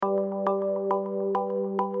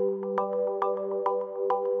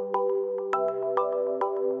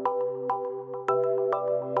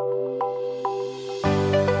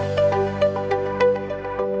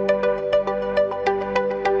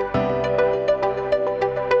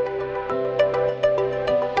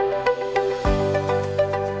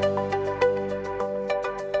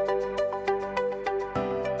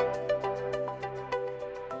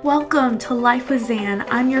Welcome to Life with Zan.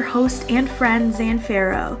 I'm your host and friend, Zan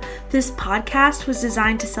Farrow. This podcast was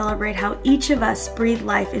designed to celebrate how each of us breathe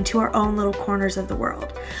life into our own little corners of the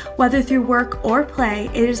world. Whether through work or play,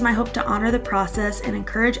 it is my hope to honor the process and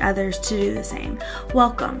encourage others to do the same.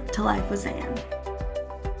 Welcome to Life with Zan.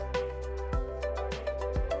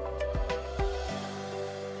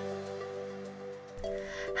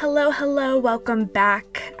 Hello, welcome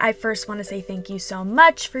back. I first want to say thank you so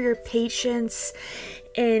much for your patience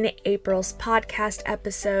in April's podcast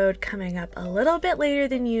episode, coming up a little bit later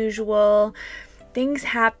than usual. Things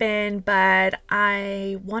happen, but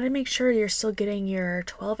I want to make sure you're still getting your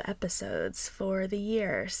 12 episodes for the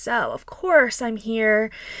year. So, of course, I'm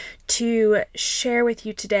here to share with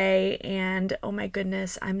you today, and oh my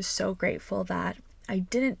goodness, I'm so grateful that I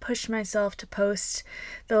didn't push myself to post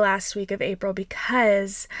the last week of April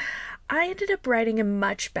because I ended up writing a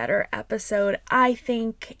much better episode, I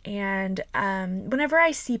think, and whenever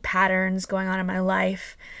I see patterns going on in my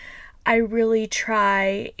life, I really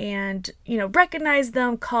try and, recognize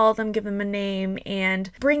them, call them, give them a name,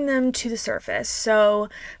 and bring them to the surface. So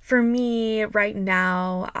for me right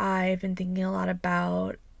now, I've been thinking a lot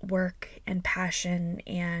about work and passion,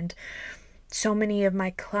 and so many of my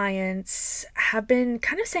clients have been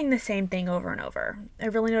kind of saying the same thing over and over. I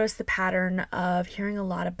really noticed the pattern of hearing a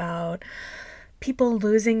lot about people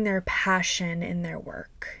losing their passion in their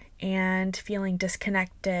work and feeling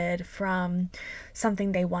disconnected from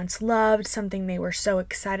something they once loved, something they were so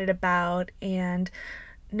excited about, and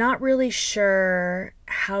not really sure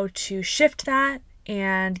how to shift that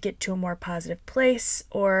and get to a more positive place,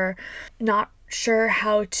 or not sure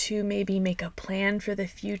how to maybe make a plan for the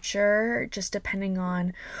future, just depending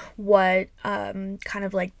on what kind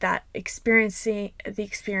of like that the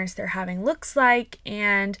experience they're having looks like.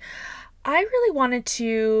 And I really wanted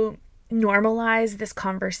to normalize this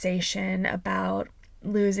conversation about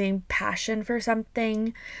losing passion for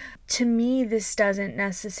something. To me, this doesn't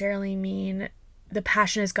necessarily mean the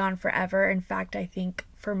passion is gone forever. In fact, I think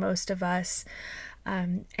for most of us,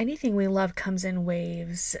 anything we love comes in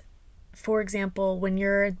waves. For example, when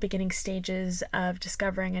you're at the beginning stages of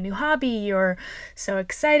discovering a new hobby, you're so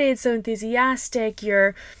excited, so enthusiastic,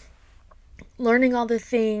 you're learning all the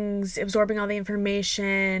things, absorbing all the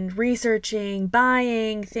information, researching,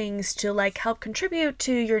 buying things to help contribute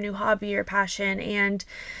to your new hobby or passion, and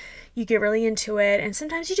you get really into it. And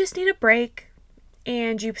sometimes you just need a break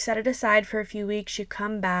and you set it aside for a few weeks, you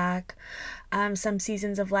come back. Some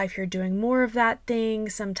seasons of life you're doing more of that thing,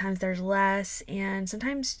 sometimes there's less, and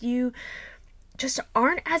sometimes you just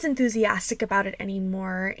aren't as enthusiastic about it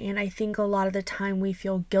anymore. And I think a lot of the time we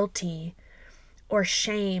feel guilty or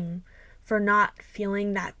shame for not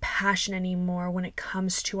feeling that passion anymore when it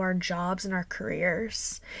comes to our jobs and our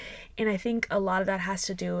careers. And I think a lot of that has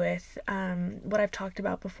to do with what I've talked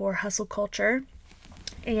about before, hustle culture,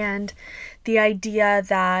 and the idea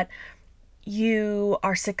that you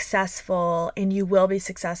are successful and you will be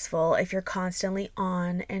successful if you're constantly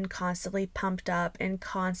on and constantly pumped up and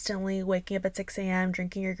constantly waking up at 6 a.m.,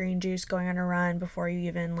 drinking your green juice, going on a run before you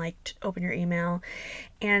even open your email.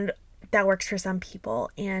 And that works for some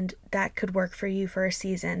people, and that could work for you for a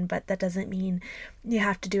season, but that doesn't mean you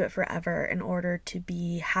have to do it forever in order to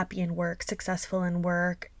be happy in work, successful in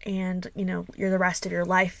work, and you're the rest of your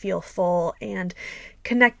life feel full and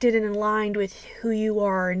connected and aligned with who you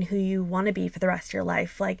are and who you want to be for the rest of your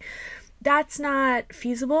life. That's not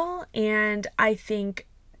feasible. And I think,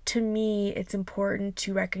 to me, it's important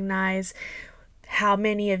to recognize how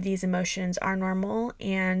many of these emotions are normal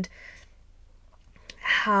and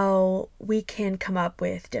how we can come up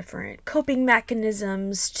with different coping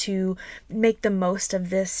mechanisms to make the most of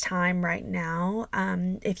this time right now.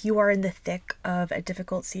 If you are in the thick of a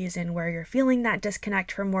difficult season where you're feeling that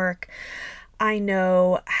disconnect from work, I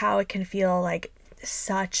know how it can feel like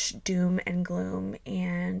such doom and gloom,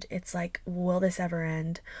 and it's will this ever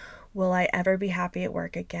end? Will I ever be happy at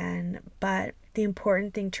work again? But the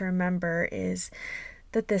important thing to remember is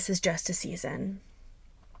that this is just a season.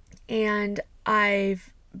 And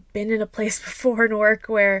I've been in a place before in work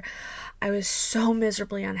where I was so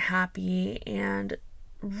miserably unhappy and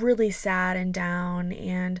really sad and down,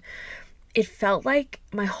 and it felt like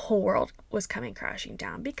my whole world was coming crashing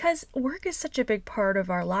down because work is such a big part of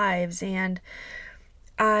our lives. And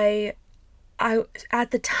I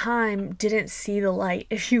at the time didn't see the light,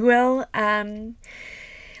 if you will.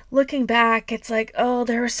 Looking back, it's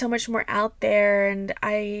there was so much more out there, and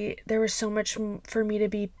there was so much for me to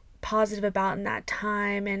be positive about in that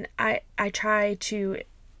time. And I try to,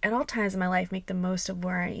 at all times in my life, make the most of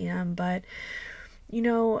where I am. But,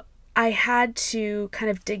 I had to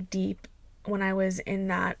kind of dig deep when I was in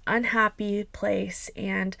that unhappy place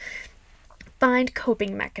and find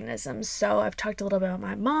coping mechanisms. So I've talked a little bit about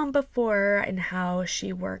my mom before and how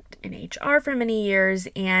she worked in HR for many years,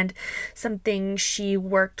 and something she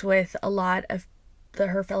worked with a lot of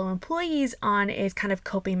her fellow employees on is kind of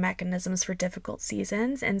coping mechanisms for difficult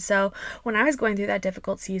seasons. And so when I was going through that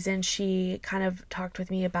difficult season, she kind of talked with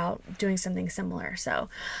me about doing something similar. So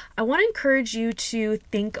I want to encourage you to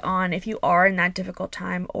think on, if you are in that difficult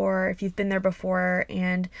time or if you've been there before,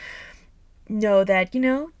 and know that,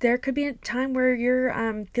 there could be a time where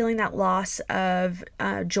you're feeling that loss of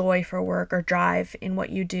joy for work or drive in what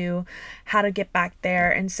you do, how to get back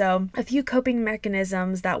there. And so a few coping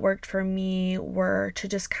mechanisms that worked for me were to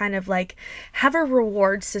just kind of like have a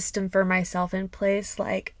reward system for myself in place.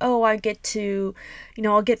 Like, oh, I get to,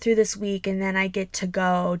 I'll get through this week and then I get to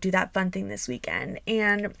go do that fun thing this weekend.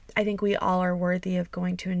 And I think we all are worthy of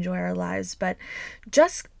going to enjoy our lives, but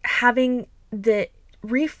just having the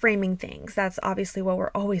reframing things. That's obviously what we're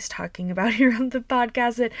always talking about here on the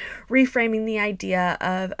podcast, but reframing the idea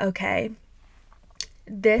of, okay,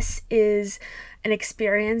 this is an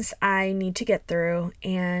experience I need to get through,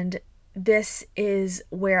 and this is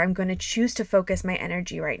where I'm going to choose to focus my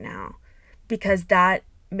energy right now, because that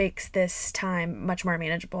makes this time much more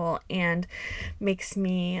manageable and makes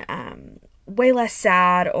me way less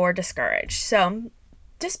sad or discouraged. So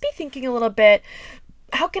just be thinking a little bit,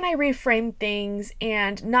 how can I reframe things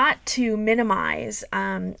and not to minimize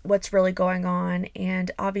what's really going on?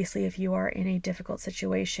 And obviously, if you are in a difficult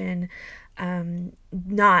situation,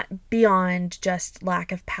 not beyond just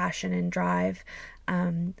lack of passion and drive,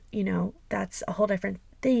 that's a whole different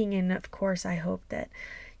thing. And of course, I hope that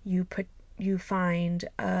you find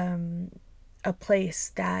a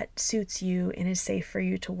place that suits you and is safe for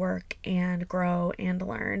you to work and grow and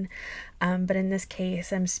learn. But in this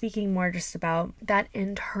case, I'm speaking more just about that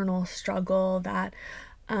internal struggle, that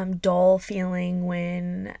dull feeling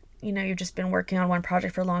when, you've just been working on one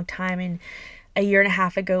project for a long time, and a year and a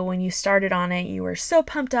half ago when you started on it, you were so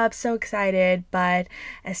pumped up, so excited, but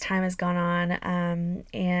as time has gone on,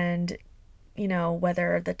 and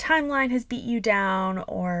whether the timeline has beat you down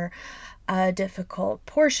or a difficult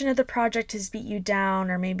portion of the project has beat you down,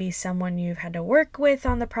 or maybe someone you've had to work with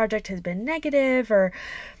on the project has been negative, or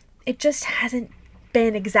it just hasn't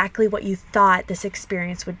been exactly what you thought this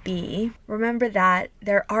experience would be. Remember that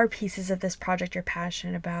there are pieces of this project you're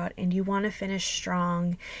passionate about and you want to finish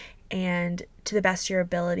strong and to the best of your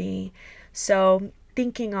ability. So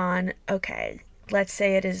thinking on, okay, let's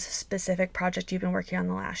say it is a specific project you've been working on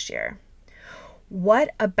the last year.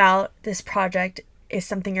 What about this project is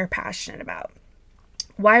something you're passionate about?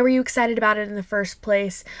 Why were you excited about it in the first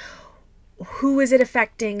place? Who is it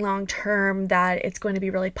affecting long term that it's going to be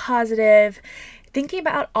really positive? Thinking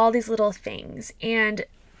about all these little things. And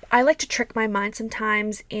I like to trick my mind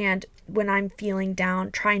sometimes, and when I'm feeling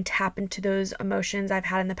down, try and tap into those emotions I've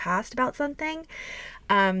had in the past about something.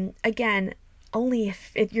 Again, only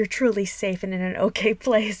if you're truly safe and in an okay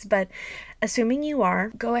place, but assuming you are,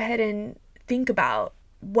 go ahead and think about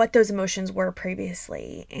what those emotions were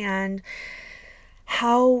previously and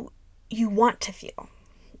how you want to feel.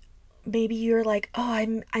 Maybe you're like,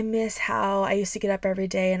 oh, I miss how I used to get up every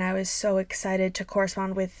day and I was so excited to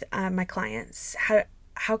correspond with my clients.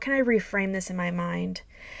 How can I reframe this in my mind?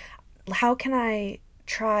 How can I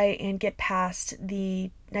try and get past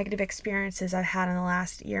the negative experiences I've had in the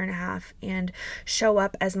last year and a half and show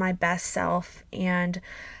up as my best self and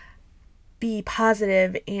be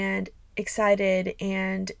positive and excited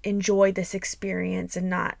and enjoy this experience and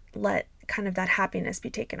not let kind of that happiness be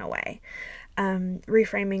taken away.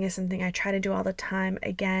 Reframing is something I try to do all the time.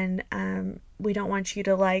 Again, we don't want you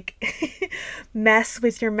to mess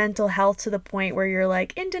with your mental health to the point where you're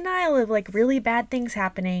in denial of really bad things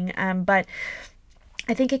happening. But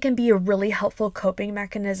I think it can be a really helpful coping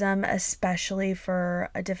mechanism, especially for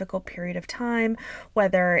a difficult period of time,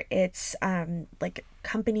 whether it's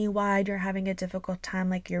company-wide, you're having a difficult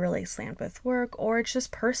time, you're really slammed with work, or it's just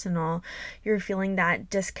personal. You're feeling that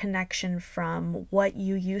disconnection from what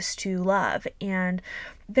you used to love. And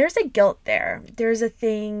there's a guilt there. There's a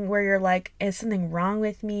thing where you're like, is something wrong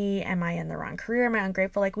with me? Am I in the wrong career? Am I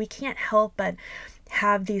ungrateful? We can't help but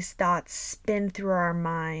have these thoughts spin through our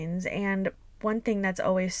minds. And one thing that's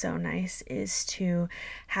always so nice is to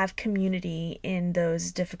have community in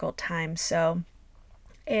those difficult times. So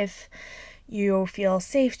if you feel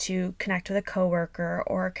safe to connect with a coworker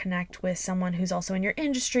or connect with someone who's also in your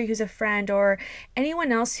industry, who's a friend, or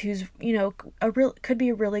anyone else who's, could be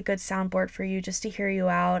a really good soundboard for you just to hear you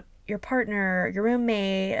out, your partner, your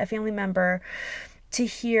roommate, a family member, to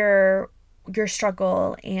hear your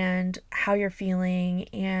struggle and how you're feeling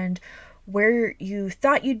and where you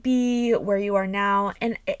thought you'd be, where you are now.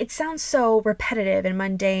 And it sounds so repetitive and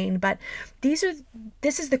mundane, but this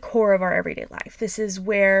is the core of our everyday life. This is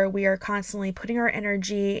where we are constantly putting our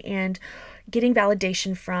energy and getting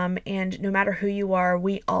validation from. And no matter who you are,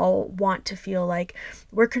 we all want to feel like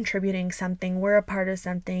we're contributing something, we're a part of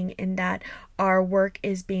something, and that our work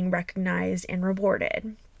is being recognized and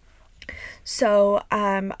rewarded. So,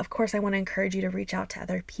 of course, I want to encourage you to reach out to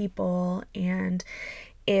other people, and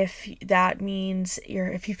if that means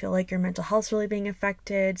if you feel like your mental health's really being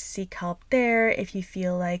affected, seek help there. If you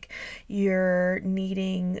feel like you're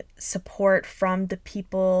needing support from the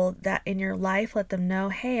people that in your life, let them know,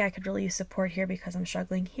 hey, I could really use support here because I'm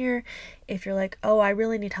struggling here. If you're like, oh, I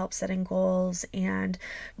really need help setting goals and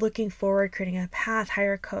looking forward, creating a path,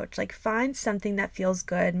 hire a coach. Like, find something that feels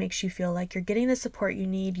good, makes you feel like you're getting the support you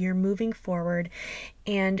need, you're moving forward,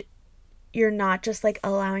 and you're not just like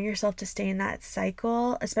allowing yourself to stay in that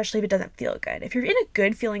cycle, especially if it doesn't feel good. If you're in a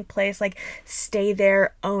good feeling place, like, stay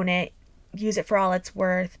there, own it, use it for all it's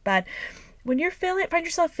worth. But when you're find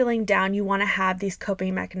yourself feeling down, you want to have these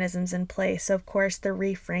coping mechanisms in place. So of course, the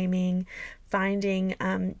reframing, finding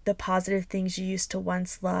the positive things you used to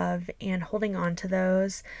once love and holding on to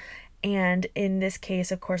those. And in this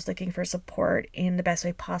case, of course, looking for support in the best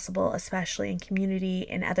way possible, especially in community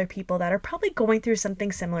and other people that are probably going through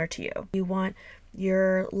something similar to you. You want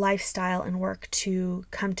your lifestyle and work to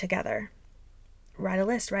come together. Write a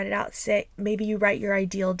list, write it out. Maybe you write your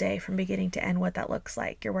ideal day from beginning to end, what that looks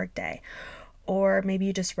like, your work day. Or maybe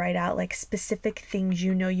you just write out like specific things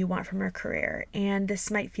you know you want from your career. And this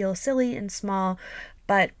might feel silly and small,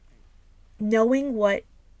 but knowing what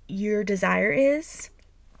your desire is,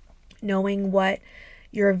 knowing what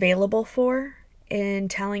you're available for, and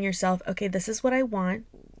telling yourself, okay, this is what I want,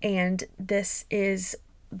 and this is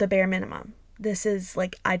the bare minimum. This is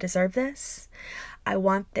like, I deserve this, I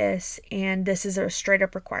want this, and this is a straight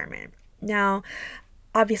up requirement. Now,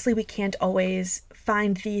 obviously we can't always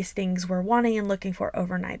find these things we're wanting and looking for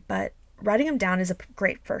overnight, but writing them down is a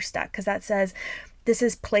great first step, because that says, this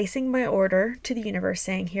is placing my order to the universe,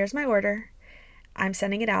 saying, here's my order, I'm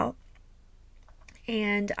sending it out,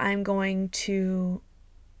 and I'm going to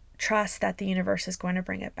trust that the universe is going to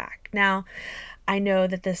bring it back. Now, I know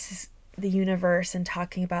that this is the universe, and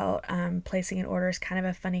talking about placing an order is kind of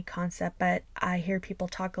a funny concept, but I hear people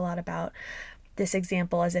talk a lot about this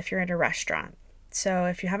example as if you're in a restaurant. So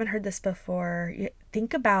if you haven't heard this before,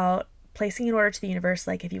 think about placing an order to the universe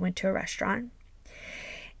like if you went to a restaurant.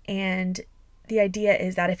 And the idea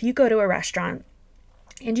is that if you go to a restaurant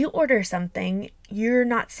and you order something, you're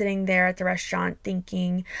not sitting there at the restaurant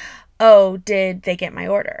thinking, oh, did they get my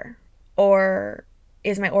order? Or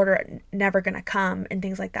is my order never going to come? And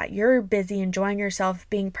things like that. You're busy enjoying yourself,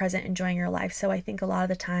 being present, enjoying your life. So I think a lot of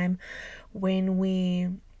the time when we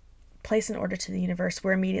place an order to the universe,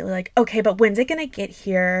 we're immediately like, okay, but when's it going to get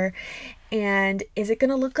here? And is it going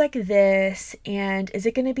to look like this? And is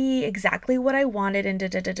it going to be exactly what I wanted? And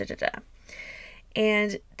da-da-da-da-da-da.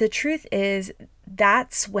 And the truth is,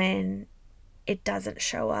 that's when it doesn't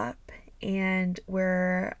show up and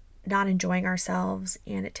we're not enjoying ourselves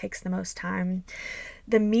and it takes the most time.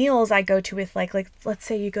 The meals I go to with like let's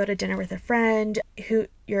say you go to dinner with a friend who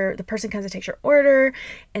the person comes and takes your order,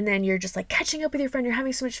 and then you're just like catching up with your friend, you're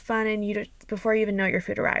having so much fun, and before you even know it, your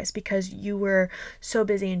food arrives because you were so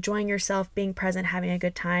busy enjoying yourself, being present, having a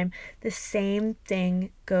good time. The same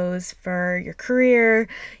thing goes for your career,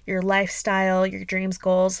 your lifestyle, your dreams,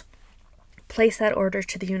 goals. Place that order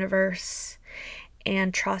to the universe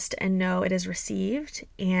and trust and know it is received.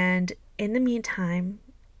 And in the meantime,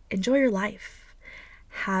 enjoy your life,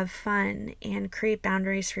 have fun, and create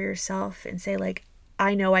boundaries for yourself and say, like,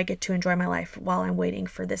 I know I get to enjoy my life while I'm waiting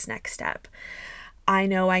for this next step. I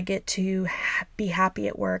know I get to be happy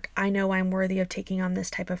at work. I know I'm worthy of taking on this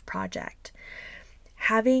type of project.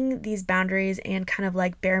 Having these boundaries and kind of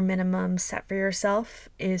like bare minimum set for yourself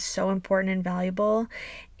is so important and valuable.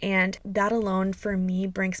 And that alone for me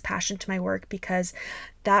brings passion to my work, because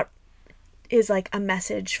that is like a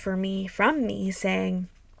message for me, from me, saying,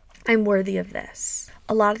 I'm worthy of this.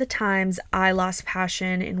 A lot of the times I lost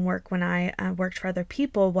passion in work when I worked for other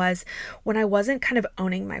people was when I wasn't kind of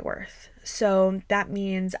owning my worth. So that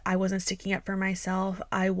means I wasn't sticking up for myself.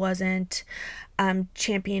 I wasn't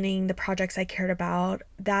championing the projects I cared about.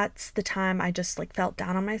 That's the time I just like felt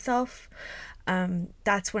down on myself.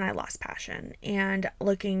 That's when I lost passion. And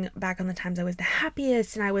looking back on the times I was the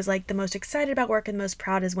happiest and I was like the most excited about work and most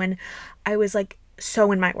proud is when I was like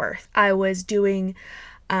so in my worth. I was doing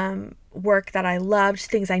work that I loved,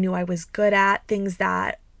 things I knew I was good at, things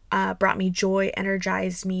that brought me joy,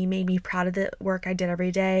 energized me, made me proud of the work I did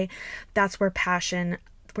every day. That's where passion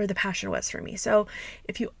where the passion was for me. So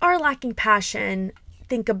if you are lacking passion,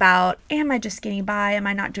 think about, am I just getting by? Am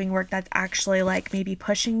I not doing work that's actually like maybe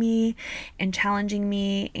pushing me and challenging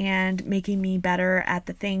me and making me better at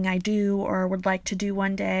the thing I do or would like to do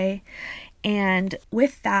one day? And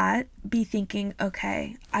with that, be thinking,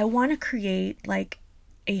 okay, I want to create like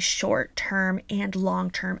a short-term and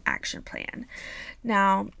long-term action plan.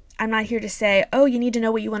 Now, I'm not here to say, oh, you need to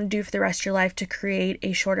know what you want to do for the rest of your life to create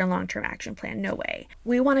a short and long-term action plan. No way.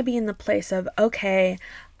 We want to be in the place of, okay,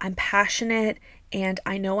 I'm passionate and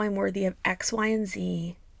I know I'm worthy of X, Y, and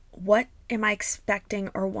Z. What am I expecting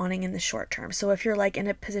or wanting in the short term? So if you're like in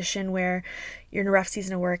a position where you're in a rough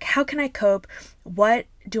season of work, how can I cope? What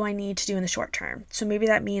do I need to do in the short term? So maybe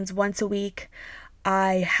that means once a week,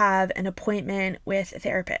 I have an appointment with a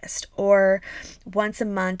therapist, or once a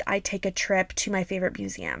month I take a trip to my favorite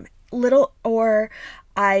museum. Or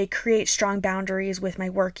I create strong boundaries with my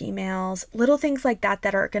work emails. Little things like that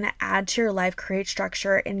that are going to add to your life, create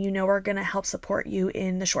structure, and are going to help support you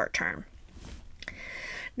in the short term.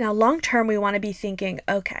 Now, long term, we want to be thinking,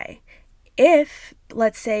 okay, if,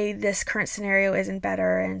 let's say, this current scenario isn't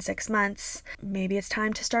better in 6 months, maybe it's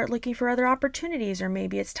time to start looking for other opportunities, or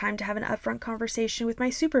maybe it's time to have an upfront conversation with my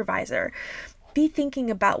supervisor. Be thinking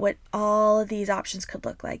about what all of these options could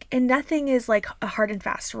look like. And nothing is like a hard and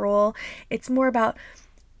fast rule. It's more about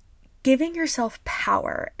giving yourself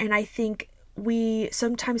power. And I think we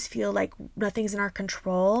sometimes feel like nothing's in our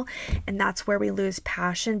control, and that's where we lose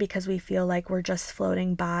passion because we feel like we're just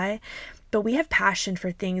floating by. But we have passion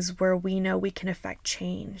for things where we know we can affect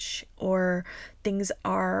change, or things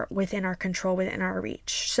are within our control, within our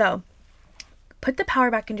reach. So put the power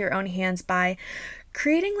back into your own hands by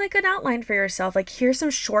creating like an outline for yourself. Like, here's some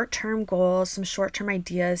short-term goals, some short-term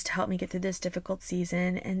ideas to help me get through this difficult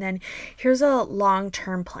season. And then here's a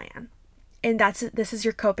long-term plan. And this is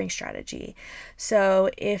your coping strategy. So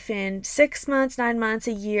if in 6 months, 9 months,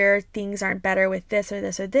 a year, things aren't better with this or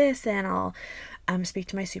this or this, then I'll speak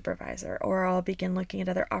to my supervisor, or I'll begin looking at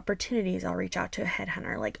other opportunities. I'll reach out to a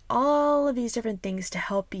headhunter, like all of these different things to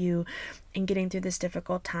help you in getting through this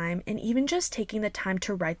difficult time. And even just taking the time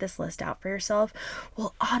to write this list out for yourself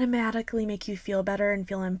will automatically make you feel better and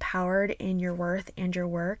feel empowered in your worth and your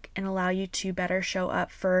work, and allow you to better show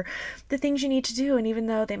up for the things you need to do. And even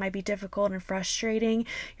though they might be difficult and frustrating,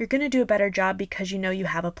 you're going to do a better job because you know you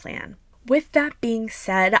have a plan. With that being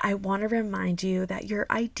said, I want to remind you that your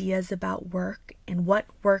ideas about work and what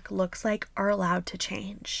work looks like are allowed to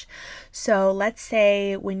change. So let's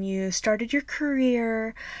say when you started your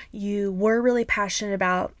career, you were really passionate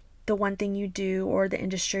about the one thing you do or the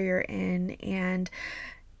industry you're in, and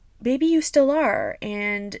maybe you still are,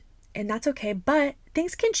 and that's okay, but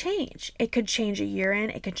things can change. It could change a year in,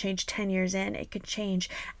 it could change 10 years in, it could change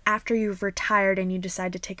after you've retired and you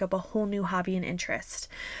decide to take up a whole new hobby and interest.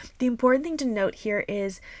 The important thing to note here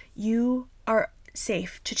is you are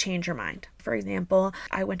safe to change your mind. For example,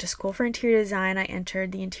 I went to school for interior design. I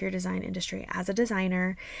entered the interior design industry as a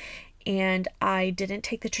designer, and I didn't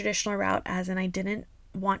take the traditional route, as in I didn't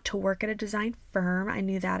want to work at a design firm. I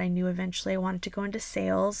knew eventually I wanted to go into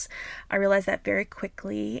sales. I realized that very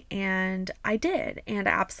quickly, and I did, and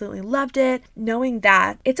I absolutely loved it, knowing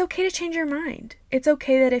that it's okay to change your mind. It's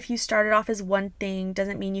okay that if you started off as one thing,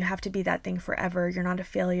 doesn't mean you have to be that thing forever. You're not a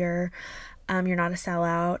failure. You're not a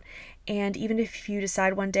sellout. And even if you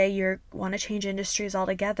decide one day you want to change industries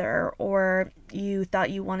altogether, or you thought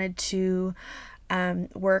you wanted to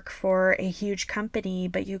work for a huge company,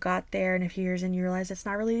 but you got there in a few years and you realize it's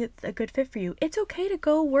not really a good fit for you, it's okay to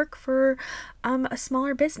go work for a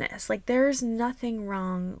smaller business. Like, there's nothing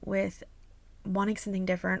wrong with wanting something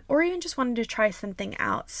different, or even just wanting to try something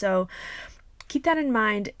out. So keep that in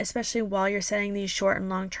mind, especially while you're setting these short and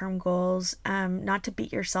long-term goals, not to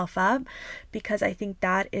beat yourself up, because I think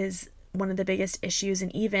that is one of the biggest issues.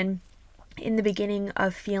 And even in the beginning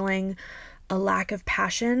of feeling a lack of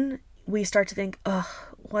passion, we start to think,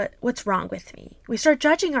 what's wrong with me? We start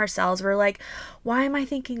judging ourselves. We're like, why am I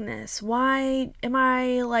thinking this? Why am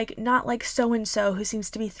I like not like so-and-so who seems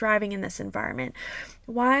to be thriving in this environment?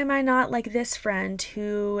 Why am I not like this friend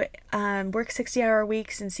who works 60-hour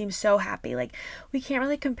weeks and seems so happy? Like, we can't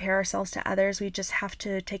really compare ourselves to others. We just have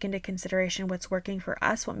to take into consideration what's working for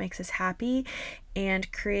us, what makes us happy,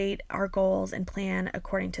 and create our goals and plan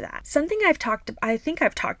according to that. Something I think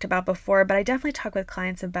I've talked about before, but I definitely talk with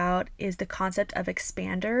clients about, is the concept of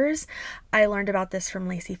expanders. I learned about this from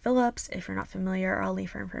Lacy Phillips. If you're not familiar, I'll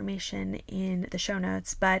leave her information in the show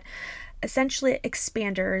notes. But essentially,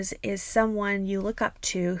 expanders is someone you look up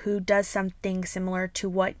to who does something similar to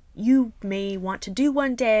what you may want to do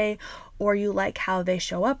one day, or you like how they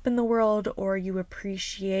show up in the world, or you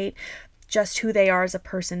appreciate just who they are as a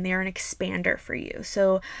person. They're an expander for you.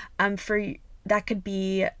 So that could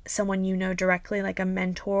be someone you know directly, like a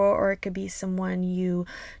mentor, or it could be someone you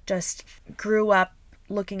just grew up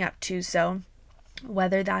looking up to. So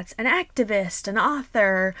whether that's an activist, an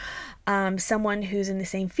author, someone who's in the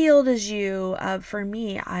same field as you. For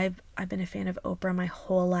me, I've been a fan of Oprah my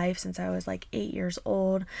whole life since I was like 8 years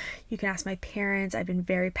old. You can ask my parents. I've been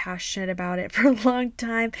very passionate about it for a long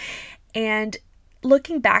time. And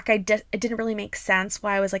looking back, it didn't really make sense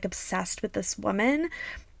why I was like obsessed with this woman.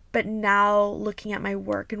 But now looking at my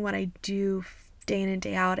work and what I do day in and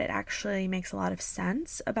day out, it actually makes a lot of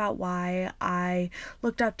sense about why I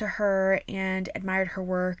looked up to her and admired her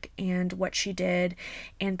work and what she did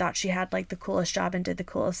and thought she had like the coolest job and did the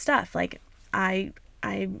coolest stuff. Like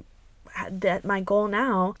that my goal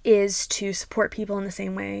now is to support people in the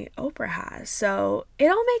same way Oprah has. So it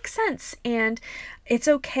all makes sense, and it's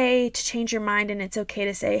okay to change your mind, and it's okay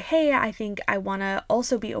to say, hey, I think I want to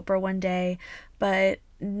also be Oprah one day, but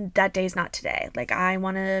that day's not today. Like, I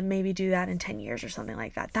want to maybe do that in 10 years or something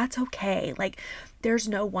like that. That's okay. Like, there's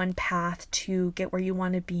no one path to get where you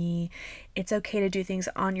want to be. It's okay to do things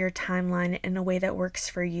on your timeline in a way that works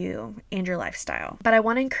for you and your lifestyle. But I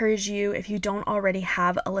want to encourage you, if you don't already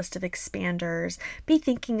have a list of expanders, be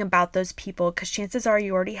thinking about those people, because chances are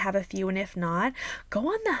you already have a few, and if not, go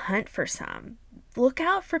on the hunt for some. Look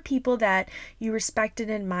out for people that you respect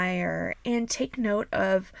and admire, and take note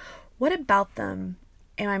of what about them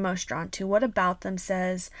am I most drawn to? What about them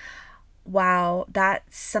says, wow,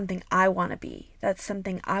 that's something I want to be. That's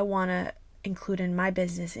something I want to include in my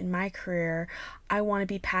business, in my career. I want to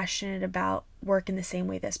be passionate about work in the same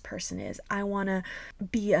way this person is. I want to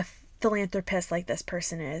be a philanthropist like this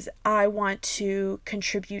person is. I want to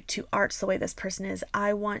contribute to arts the way this person is.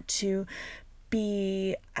 I want to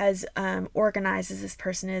be as organized as this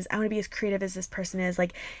person is. I want to be as creative as this person is.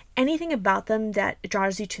 Like, anything about them that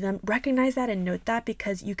draws you to them, recognize that and note that,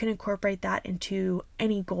 because you can incorporate that into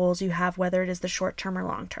any goals you have, whether it is the short term or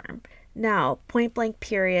long term. Now, point blank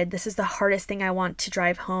period, this is the hardest thing I want to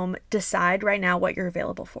drive home. Decide right now what you're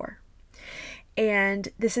available for. And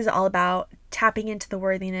this is all about tapping into the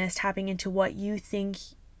worthiness, tapping into what you think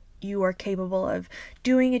you are capable of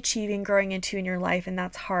doing, achieving, growing into in your life. And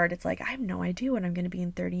that's hard. It's like, I have no idea what I'm going to be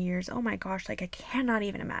in 30 years. Oh my gosh, like I cannot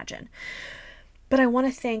even imagine. But I want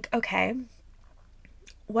to think, okay,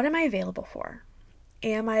 what am I available for?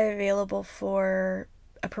 Am I available for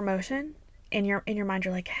a promotion? In your mind,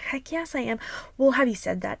 you're like, heck yes, I am. Well, have you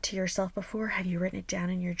said that to yourself before? Have you written it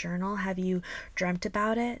down in your journal? Have you dreamt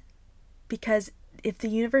about it? Because if the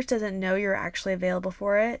universe doesn't know you're actually available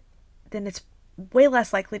for it, then it's way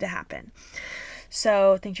less likely to happen.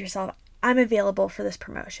 So think to yourself, I'm available for this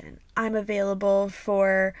promotion. I'm available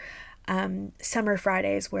for summer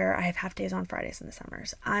Fridays, where I have half days on Fridays in the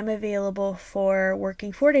summers. I'm available for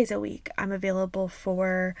working 4 days a week. I'm available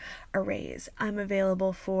for a raise. I'm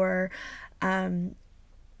available for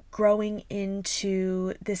growing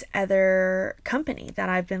into this other company that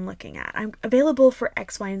I've been looking at. I'm available for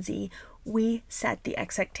X, Y, and Z. We set the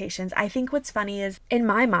expectations. I think what's funny is, in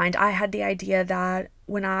my mind, I had the idea that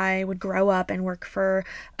when I would grow up and work for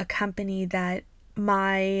a company, that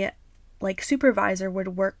my supervisor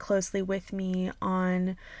would work closely with me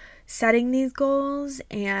on setting these goals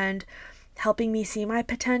and helping me see my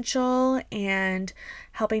potential and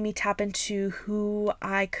helping me tap into who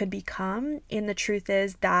I could become. And the truth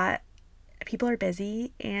is that people are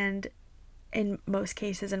busy, and in most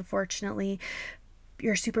cases, unfortunately,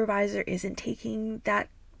 your supervisor isn't taking that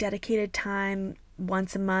dedicated time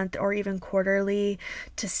once a month or even quarterly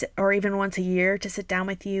to sit, or even once a year, to sit down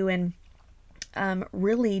with you and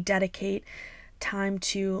really dedicate time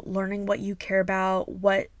to learning what you care about,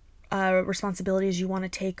 what responsibilities you want to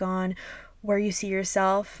take on, where you see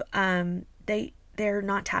yourself. They're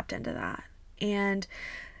not tapped into that. And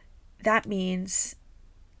that means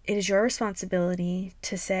it is your responsibility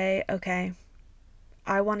to say, okay,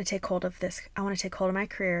 I want to take hold of this. I want to take hold of my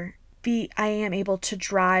career. I am able to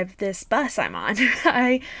drive this bus I'm on.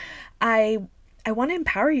 I want to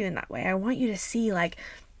empower you in that way. I want you to see, like,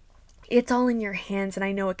 it's all in your hands. And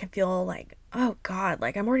I know it can feel like, oh God,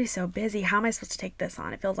 like I'm already so busy. How am I supposed to take this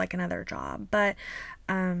on? It feels like another job. But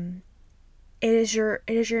it is your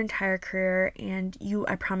entire career, and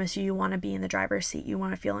I promise you want to be in the driver's seat. You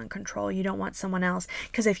want to feel in control. You don't want someone else,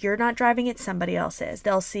 because if you're not driving it, somebody else is.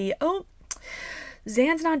 They'll see, oh,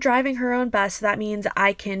 Zan's not driving her own bus, so that means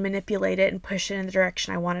I can manipulate it and push it in the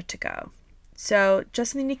direction I want it to go. So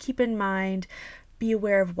just something to keep in mind. Be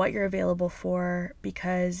aware of what you're available for,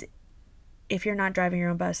 because if you're not driving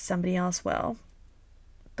your own bus, somebody else will.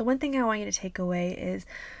 The one thing I want you to take away is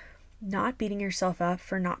not beating yourself up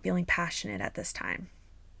for not feeling passionate at this time.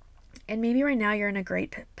 And maybe right now you're in a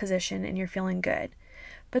great position and you're feeling good.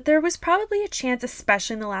 But there was probably a chance,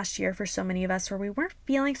 especially in the last year for so many of us, where we weren't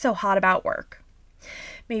feeling so hot about work.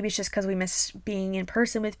 Maybe it's just because we miss being in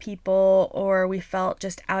person with people, or we felt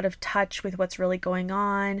just out of touch with what's really going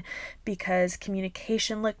on because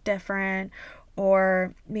communication looked different,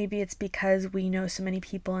 or maybe it's because we know so many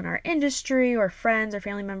people in our industry or friends or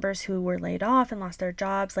family members who were laid off and lost their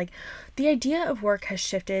jobs. Like, the idea of work has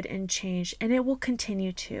shifted and changed, and it will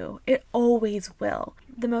continue to. It always will.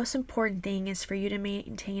 The most important thing is for you to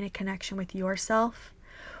maintain a connection with yourself,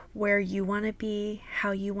 where you want to be,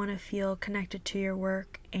 how you want to feel connected to your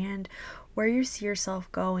work, and where you see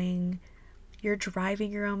yourself going. You're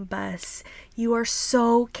driving your own bus. You are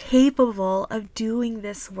so capable of doing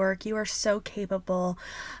this work. You are so capable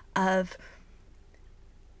of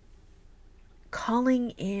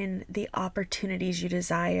calling in the opportunities you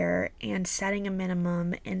desire and setting a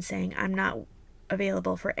minimum and saying, I'm not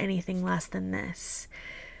available for anything less than this.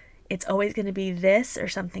 It's always going to be this or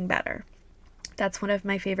something better. That's one of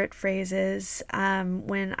my favorite phrases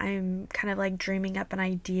when I'm kind of like dreaming up an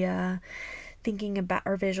idea, thinking about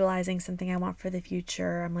or visualizing something I want for the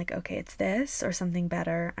future. I'm like, okay, it's this or something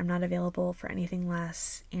better. I'm not available for anything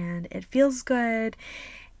less. And it feels good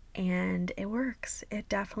and it works. It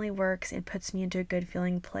definitely works. It puts me into a good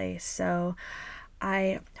feeling place. So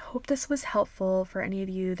I hope this was helpful for any of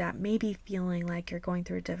you that may be feeling like you're going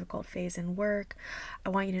through a difficult phase in work. I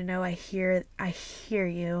want you to know I hear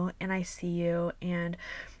you and I see you, and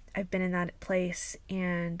I've been in that place,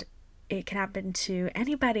 and it can happen to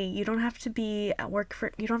anybody. You don't have to work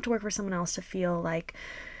for someone else to feel like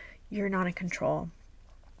you're not in control.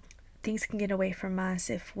 Things can get away from us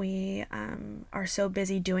if we are so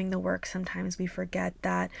busy doing the work. Sometimes we forget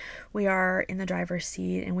that we are in the driver's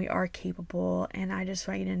seat and we are capable. And I just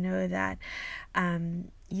want you to know that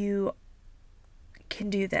you can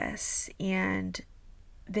do this, and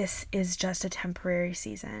this is just a temporary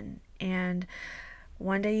season. And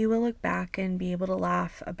one day you will look back and be able to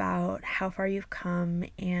laugh about how far you've come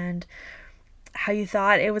and how you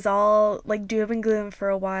thought it was all like doom and gloom for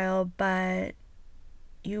a while, but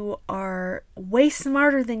you are way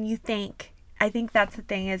smarter than you think. I think that's the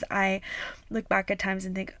thing, is I look back at times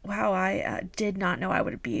and think, wow, I did not know I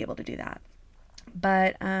would be able to do that.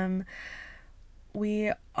 But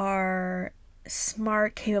we are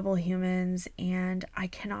smart, capable humans, and I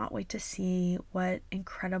cannot wait to see what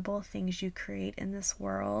incredible things you create in this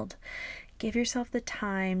world. Give yourself the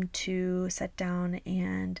time to sit down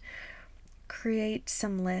and create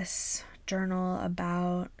some lists, journal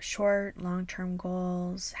about short, long-term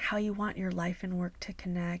goals, how you want your life and work to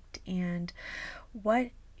connect, and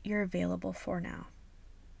what you're available for now.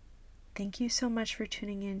 Thank you so much for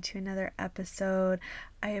tuning in to another episode.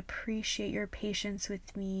 I appreciate your patience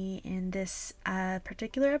with me in this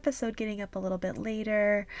particular episode getting up a little bit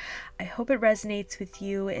later. I hope it resonates with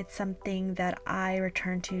you. It's something that I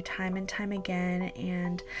return to time and time again,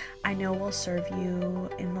 and I know will serve you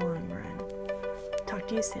in the long run. Talk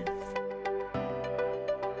to you soon.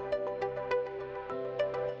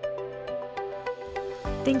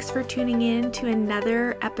 Thanks for tuning in to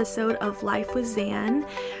another episode of Life with Zan.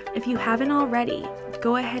 If you haven't already,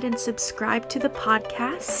 go ahead and subscribe to the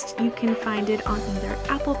podcast. You can find it on either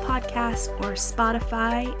Apple Podcasts or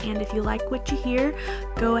Spotify. And if you like what you hear,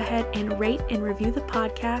 go ahead and rate and review the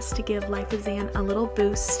podcast to give Life with Zan a little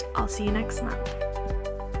boost. I'll see you next month.